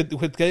Astros? Could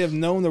they have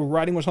known the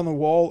writing was on the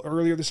wall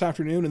earlier this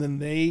afternoon, and then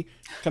they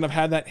kind of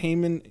had that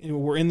Heyman,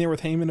 were in there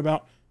with Heyman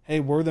about, hey,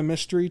 we're the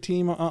mystery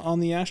team on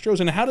the Astros?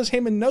 And how does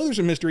Heyman know there's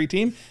a mystery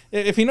team?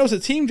 If he knows the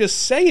team, just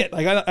say it.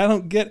 Like, I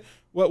don't get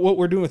what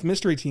we're doing with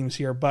mystery teams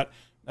here, but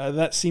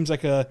that seems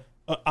like a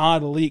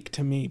odd leak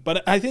to me.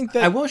 But I think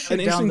that I will shoot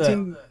down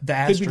the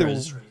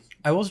Astros.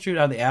 I will shoot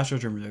down the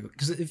Astros rumor,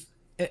 because if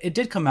it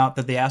did come out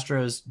that the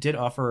Astros did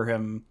offer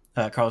him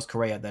Carlos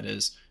Correa, that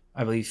is,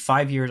 I believe,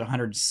 5 years,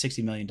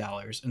 $160 million.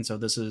 And so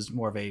this is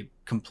more of a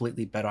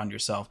completely bet on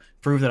yourself.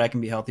 Prove that I can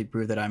be healthy,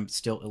 prove that I'm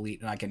still elite,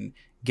 and I can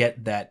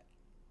get that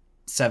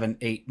 7,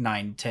 8,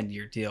 9,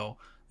 10-year deal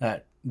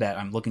that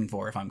I'm looking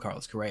for if I'm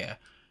Carlos Correa.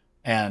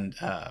 And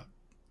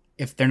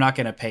if they're not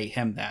going to pay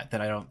him that,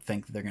 then I don't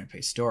think that they're going to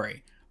pay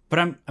Story. But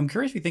I'm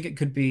curious if you think it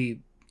could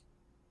be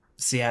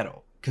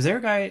Seattle, because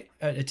they're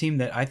a team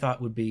that I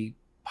thought would be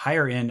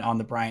higher in on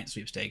the Bryant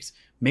sweepstakes.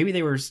 Maybe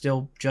they were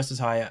still just as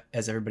high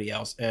as everybody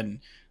else, and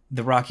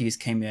the Rockies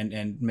came in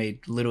and made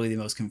literally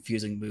the most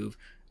confusing move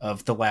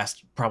of the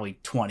last probably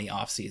 20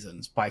 off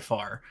seasons by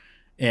far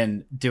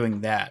in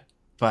doing that.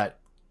 But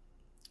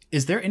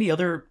is there any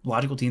other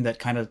logical team that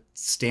kind of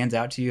stands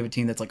out to you, of a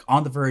team that's like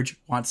on the verge,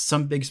 wants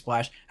some big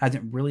splash,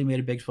 hasn't really made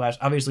a big splash?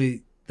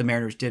 Obviously the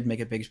Mariners did make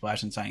a big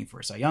splash in signing for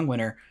a Cy Young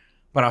winner,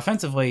 but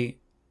offensively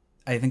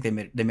I think they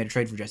made a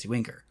trade for Jesse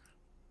Winker.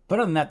 But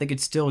other than that, they could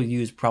still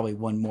use probably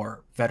one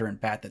more veteran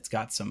bat that's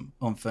got some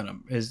oomph in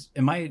them.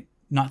 Am I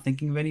not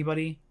thinking of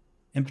anybody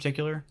in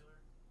particular?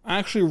 I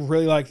actually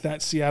really like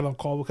that Seattle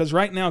call, because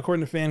right now,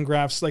 according to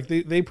Fangraphs, like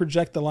they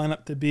project the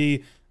lineup to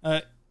be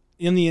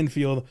in the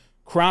infield: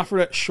 Crawford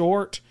at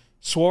short,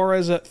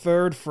 Suarez at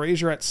third,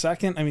 Frazier at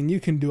second. I mean,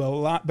 you can do a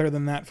lot better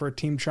than that for a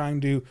team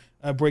trying to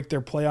break their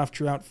playoff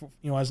drought,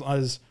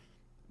 as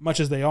much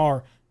as they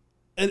are.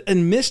 a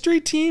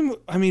mystery team.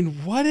 I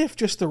mean, what if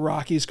just the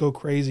Rockies go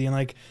crazy and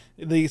like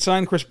they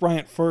sign Chris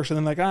Bryant first and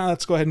then like,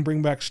 let's go ahead and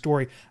bring back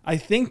Story. I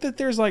think that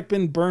there's like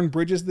been burned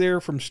bridges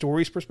there from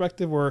Story's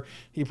perspective where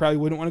he probably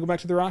wouldn't want to go back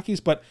to the Rockies,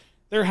 but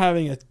they're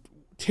having a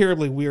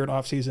terribly weird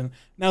offseason.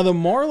 Now the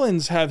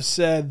Marlins have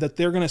said that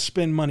they're going to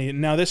spend money.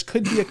 Now this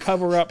could be a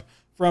cover up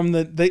from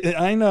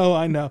I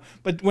know.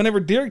 But whenever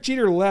Derek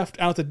Jeter left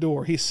out the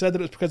door, he said that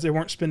it was because they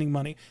weren't spending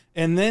money.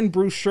 And then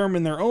Bruce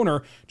Sherman, their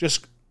owner,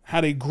 just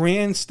had a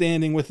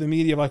grandstanding with the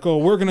media like, oh,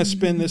 we're going to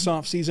spend this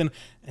offseason.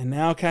 And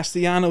now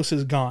Castellanos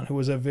is gone, who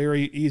was a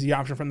very easy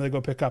option for them to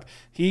go pick up.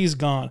 He's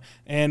gone.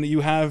 And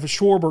you have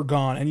Schwarber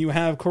gone, and you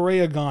have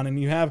Correa gone, and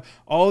you have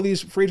all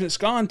these free agents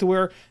gone to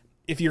where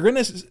if you're going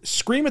to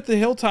scream at the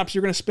hilltops,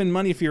 you're going to spend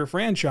money for your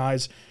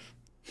franchise.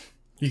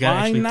 You got to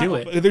actually do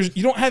it.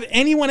 You don't have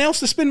anyone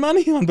else to spend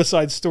money on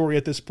besides Story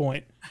at this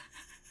point.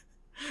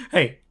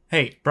 Hey,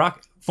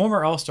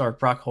 former All-Star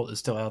Brock Holt is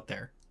still out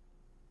there.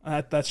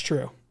 That's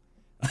true.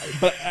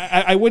 But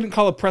I wouldn't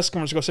call a press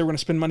conference to go say we're going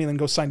to spend money and then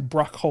go sign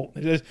Brock Holt.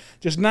 It's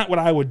just not what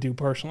I would do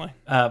personally.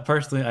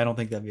 Personally, I don't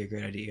think that'd be a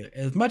great idea either.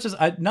 As much as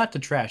not to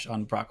trash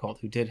on Brock Holt,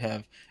 who did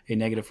have a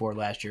 -4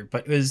 last year,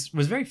 but was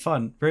very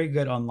fun, very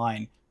good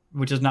online,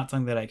 which is not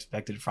something that I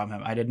expected from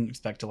him. I didn't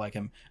expect to like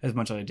him as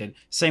much as I did.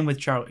 Same with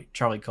Charlie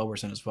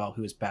Culberson as well,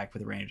 who is back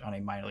with the Rangers on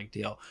a minor league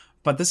deal.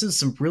 But this is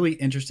some really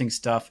interesting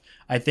stuff.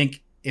 I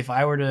think if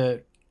I were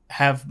to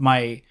have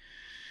my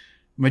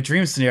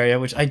dream scenario,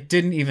 which I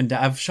didn't even,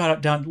 I've shot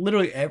up down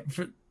literally.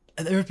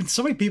 There have been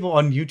so many people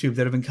on YouTube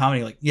that have been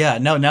commenting like, yeah,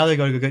 now they're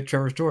going to go get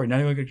Trevor Story. Now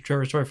they're going to get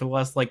Trevor Story for the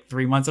last like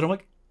 3 months. And I'm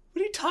like,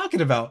 what are you talking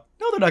about?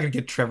 No, they're not going to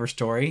get Trevor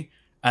Story.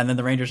 And then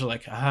the Rangers are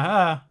like,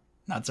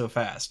 not so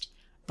fast.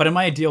 But in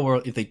my ideal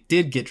world, if they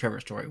did get Trevor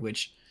Story,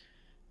 which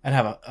I'd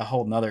have a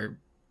whole nother,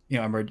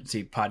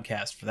 emergency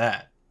podcast for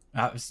that.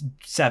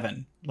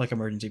 7 like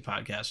emergency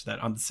podcasts for that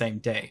on the same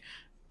day.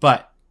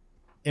 But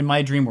in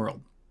my dream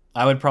world,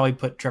 I would probably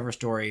put Trevor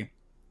Story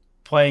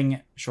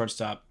playing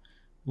shortstop.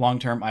 Long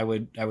term, I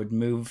would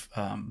move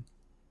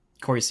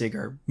Corey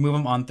Seager, move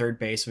him on third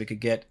base so we could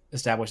get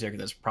established there,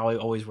 because that's probably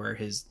always where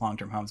his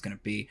long-term home is going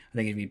to be. I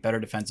think it'd be better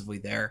defensively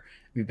there.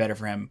 It'd be better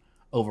for him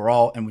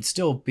overall, and would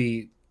still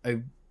be a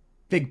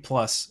big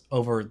plus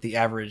over the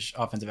average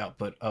offensive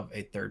output of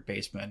a third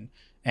baseman.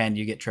 And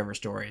you get Trevor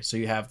Story. So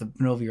you have the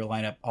middle of your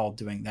lineup all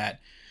doing that.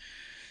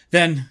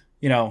 Then,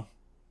 to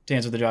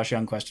answer the Josh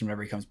Young question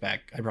whenever he comes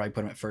back, I'd probably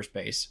put him at first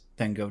base,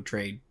 then go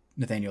trade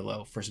Nathaniel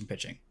Lowe for some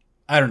pitching.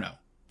 I don't know.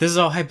 This is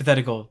all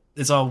hypothetical.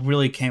 This all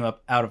really came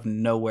up out of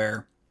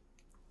nowhere.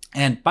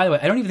 And by the way,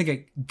 I don't even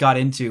think I got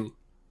into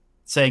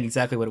saying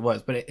exactly what it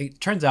was, but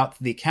it turns out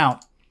the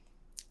account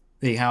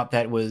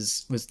that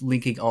was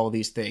linking all of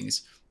these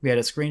things, we had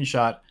a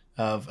screenshot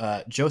of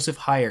Joseph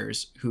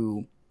Hires,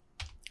 who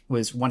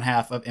was one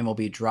half of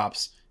MLB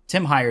Drops.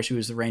 Tim Hires, who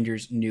is the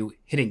Rangers' new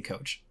hitting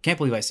coach. Can't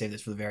believe I saved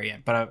this for the very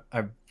end, but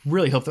I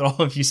really hope that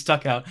all of you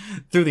stuck out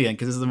through the end,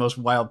 because this is the most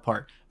wild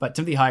part. But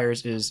Timothy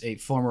Hires is a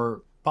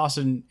former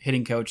Boston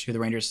hitting coach who the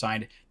Rangers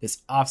signed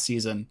this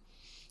offseason.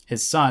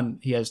 His son,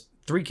 he has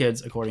 3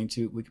 kids, according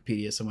to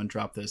Wikipedia. Someone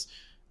dropped this.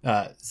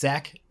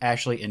 Zach,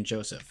 Ashley, and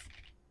Joseph.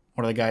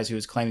 One of the guys who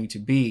is claiming to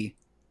be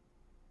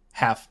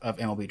half of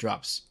MLB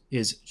Drops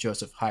is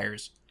Joseph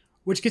Hires,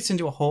 which gets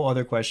into a whole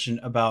other question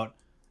about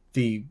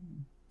the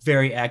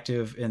very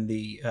active in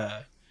the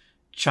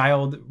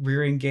child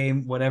rearing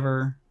game,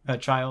 whatever I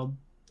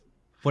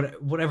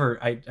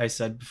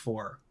said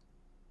before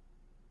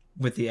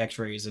with the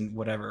x-rays and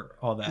whatever,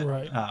 all that.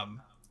 Right.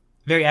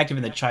 Very active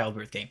in the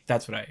childbirth game.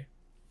 That's what I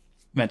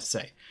meant to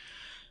say.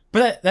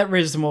 But that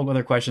raises some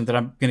other questions that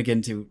I'm going to get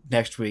into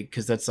next week,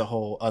 because that's a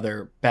whole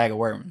other bag of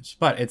worms.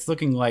 But it's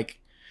looking like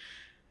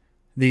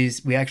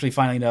we actually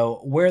finally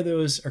know where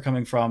those are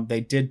coming from.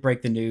 They did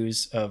break the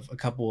news of a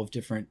couple of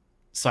different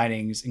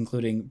signings,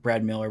 including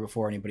Brad Miller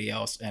before anybody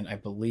else, and I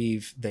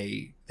believe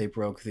they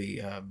broke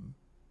the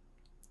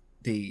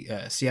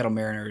Seattle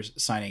Mariners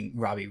signing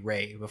Robbie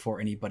Ray before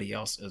anybody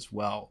else as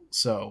well.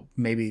 So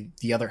maybe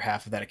the other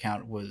half of that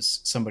account was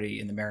somebody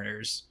in the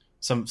Mariners,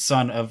 some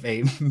son of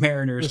a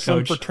Mariners There's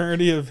coach. Some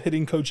fraternity of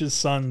hitting coaches'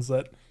 sons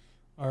that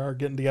are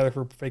getting together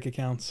for fake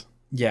accounts.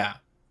 Yeah.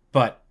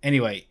 But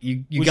anyway,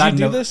 you would got you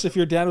do this if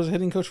your dad was a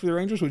hitting coach for the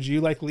Rangers? Would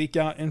you leak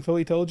out info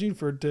he told you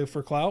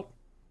for clout?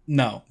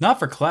 No, not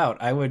for clout.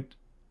 I don't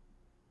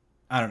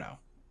know.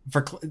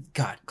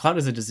 Clout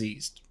is a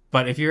disease.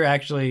 But if you're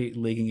actually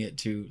leaking it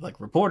to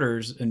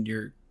reporters and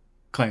you're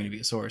claiming to be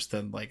a source,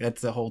 then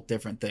that's a whole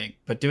different thing.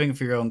 But doing it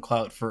for your own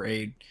clout for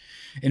a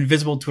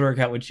invisible Twitter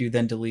account, which you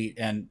then delete,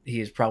 and he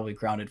is probably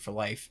grounded for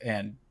life.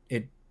 And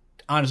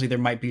honestly, there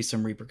might be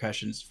some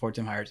repercussions for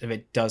Tim Hires if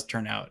it does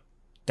turn out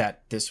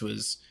that this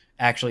was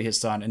actually his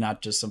son and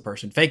not just some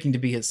person faking to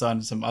be his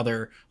son, some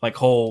other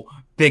whole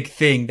big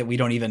thing that we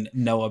don't even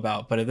know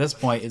about. But at this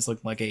point, it's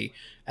looking like a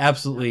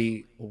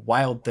absolutely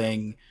wild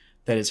thing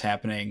that is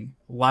happening.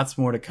 Lots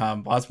more to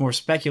come. Lots more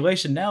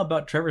speculation now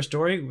about Trevor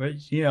Story.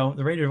 The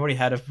Rangers already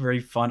had a very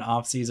fun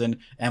offseason,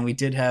 and we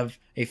did have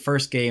a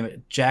first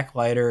game. Jack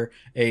Leiter,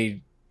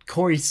 a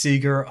Corey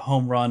Seager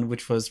home run,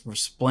 which was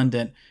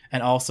resplendent,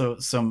 and also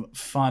some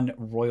fun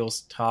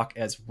Royals talk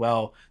as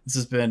well. This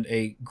has been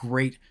a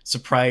great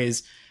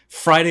surprise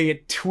Friday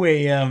at 2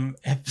 a.m.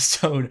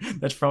 episode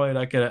that's probably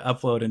not going to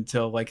upload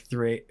until like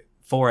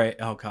 4 a.m.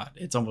 Oh god,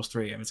 it's almost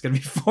 3 a.m. It's going to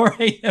be 4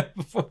 a.m.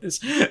 before this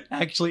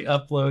actually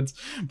uploads.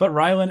 But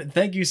Rylan,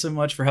 thank you so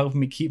much for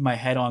helping me keep my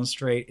head on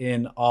straight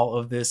in all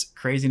of this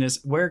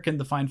craziness. Where can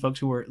the fine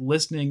folks who are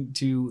listening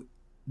to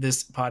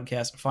this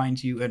podcast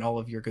find you and all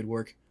of your good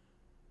work?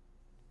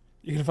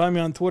 You can find me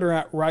on Twitter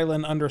at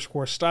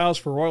Rylan_Styles,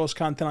 for Royals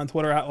content on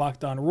Twitter at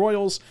Locked On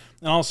Royals,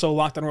 and also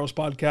Locked On Royals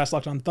Podcast,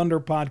 Locked On Thunder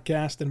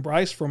Podcast. And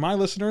Bryce, for my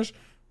listeners,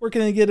 where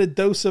can they get a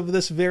dose of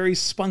this very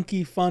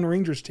spunky, fun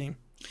Rangers team?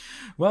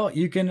 Well,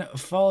 you can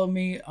follow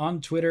me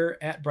on Twitter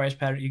at Bryce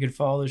Pattert. You can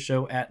follow the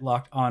show at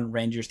Locked On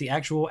Rangers. The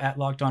actual at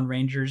Locked On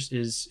Rangers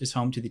is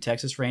home to the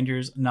Texas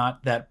Rangers,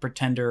 not that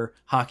pretender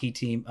hockey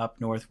team up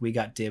north. We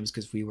got dibs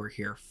because we were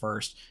here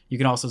first. You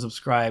can also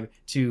subscribe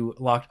to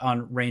Locked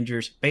On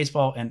Rangers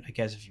Baseball, and I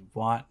guess if you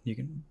want, they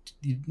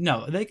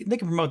can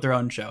promote their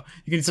own show.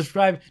 You can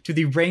subscribe to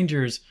the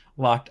Rangers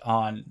Locked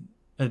On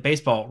the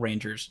Baseball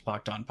Rangers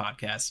Locked On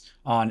podcast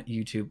on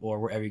YouTube or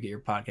wherever you get your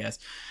podcasts.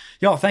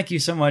 Y'all, thank you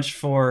so much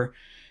for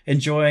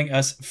enjoying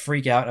us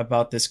freak out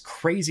about this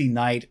crazy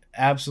night.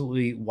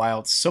 Absolutely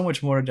wild. So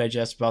much more to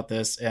digest about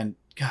this. And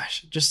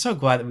gosh, just so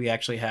glad that we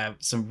actually have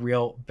some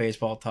real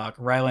baseball talk.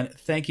 Rylan,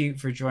 thank you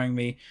for joining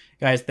me.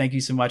 Guys, thank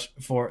you so much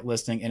for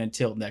listening. And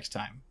until next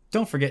time,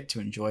 don't forget to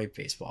enjoy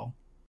baseball.